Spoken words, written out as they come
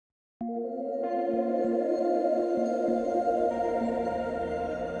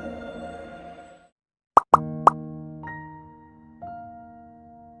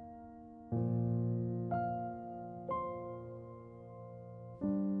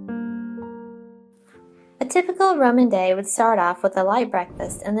typical Roman day would start off with a light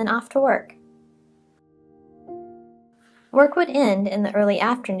breakfast and then off to work. Work would end in the early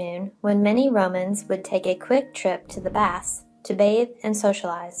afternoon when many Romans would take a quick trip to the baths to bathe and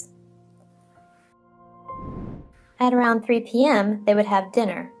socialize. At around 3 p.m., they would have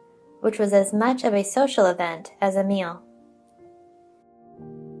dinner, which was as much of a social event as a meal.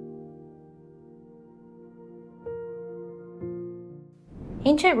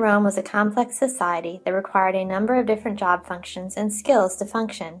 Ancient Rome was a complex society that required a number of different job functions and skills to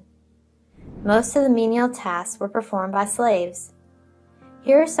function. Most of the menial tasks were performed by slaves.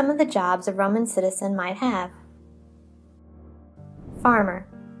 Here are some of the jobs a Roman citizen might have. Farmer.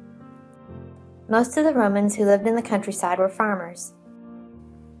 Most of the Romans who lived in the countryside were farmers.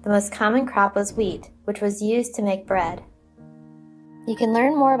 The most common crop was wheat, which was used to make bread. You can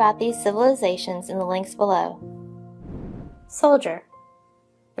learn more about these civilizations in the links below. Soldier.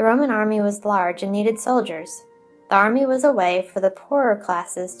 The Roman army was large and needed soldiers. The army was a way for the poorer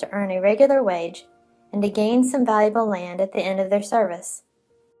classes to earn a regular wage and to gain some valuable land at the end of their service.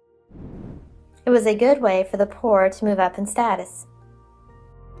 It was a good way for the poor to move up in status.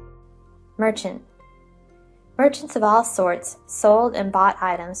 Merchant. Merchants of all sorts sold and bought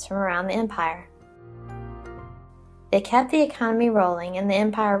items from around the empire. They kept the economy rolling and the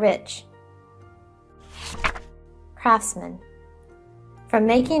empire rich. Craftsmen. From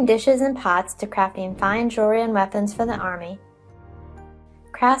making dishes and pots to crafting fine jewelry and weapons for the army,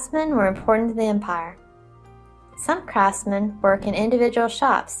 craftsmen were important to the empire. Some craftsmen work in individual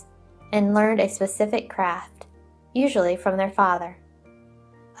shops and learned a specific craft, usually from their father.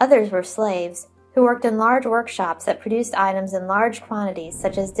 Others were slaves who worked in large workshops that produced items in large quantities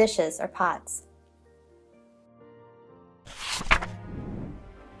such as dishes or pots.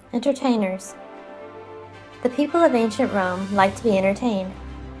 Entertainers. The people of ancient Rome liked to be entertained.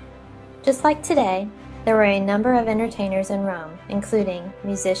 Just like today, there were a number of entertainers in Rome, including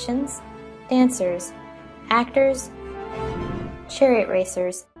musicians, dancers, actors, chariot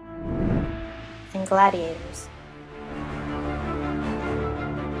racers, and gladiators.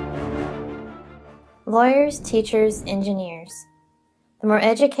 Lawyers, teachers, engineers. The more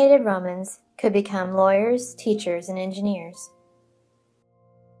educated Romans could become lawyers, teachers, and engineers.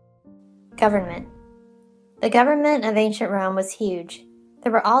 Government. The government of ancient Rome was huge.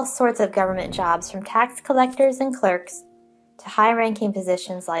 There were all sorts of government jobs, from tax collectors and clerks to high-ranking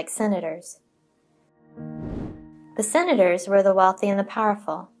positions like senators. The senators were the wealthy and the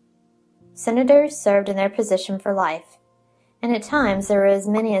powerful. Senators served in their position for life, and at times there were as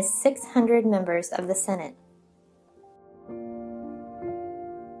many as 600 members of the Senate.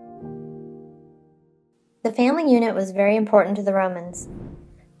 The family unit was very important to the Romans.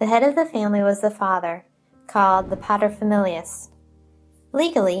 The head of the family was the father, called the paterfamilias.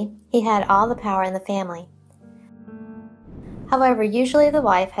 Legally, he had all the power in the family. However, usually the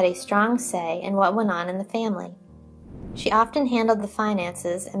wife had a strong say in what went on in the family. She often handled the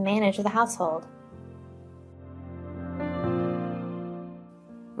finances and managed the household.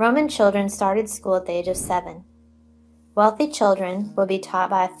 Roman children started school at the age of 7. Wealthy children would be taught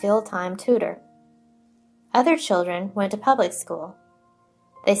by a full-time tutor. Other children went to public school.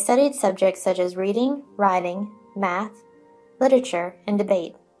 They studied subjects such as reading, writing, math, literature, and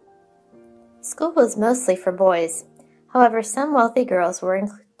debate. School was mostly for boys. However, some wealthy girls were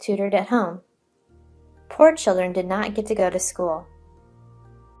tutored at home. Poor children did not get to go to school.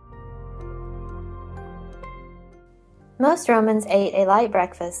 Most Romans ate a light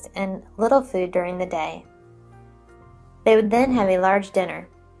breakfast and little food during the day. They would then have a large dinner.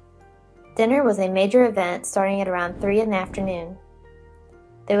 Dinner was a major event starting at around 3 in the afternoon.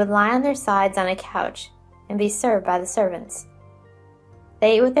 They would lie on their sides on a couch and be served by the servants.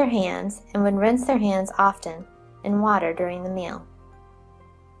 They ate with their hands and would rinse their hands often in water during the meal.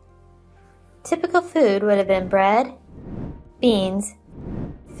 Typical food would have been bread, beans,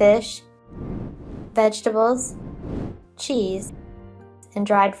 fish, vegetables, cheese, and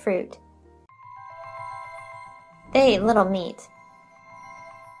dried fruit. They ate little meat.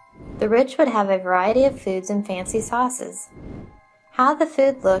 The rich would have a variety of foods and fancy sauces. How the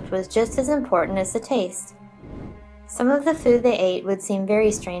food looked was just as important as the taste. Some of the food they ate would seem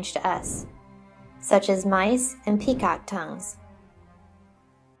very strange to us, such as mice and peacock tongues.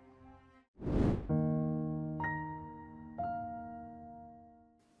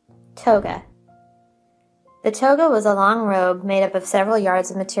 Toga. The toga was a long robe made up of several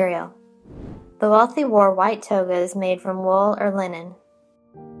yards of material. The wealthy wore white togas made from wool or linen.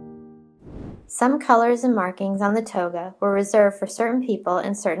 Some colors and markings on the toga were reserved for certain people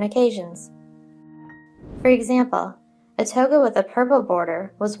and certain occasions. For example, A toga with a purple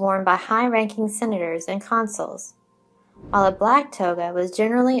border was worn by high-ranking senators and consuls, while a black toga was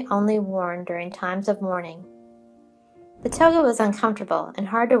generally only worn during times of mourning. The toga was uncomfortable and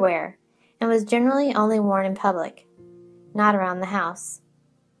hard to wear, and was generally only worn in public, not around the house.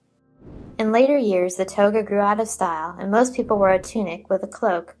 In later years, the toga grew out of style, and most people wore a tunic with a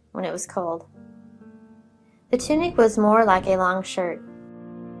cloak when it was cold. The tunic was more like a long shirt.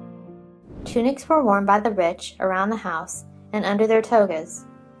 Tunics were worn by the rich around the house and under their togas.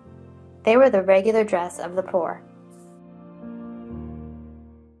 They were the regular dress of the poor.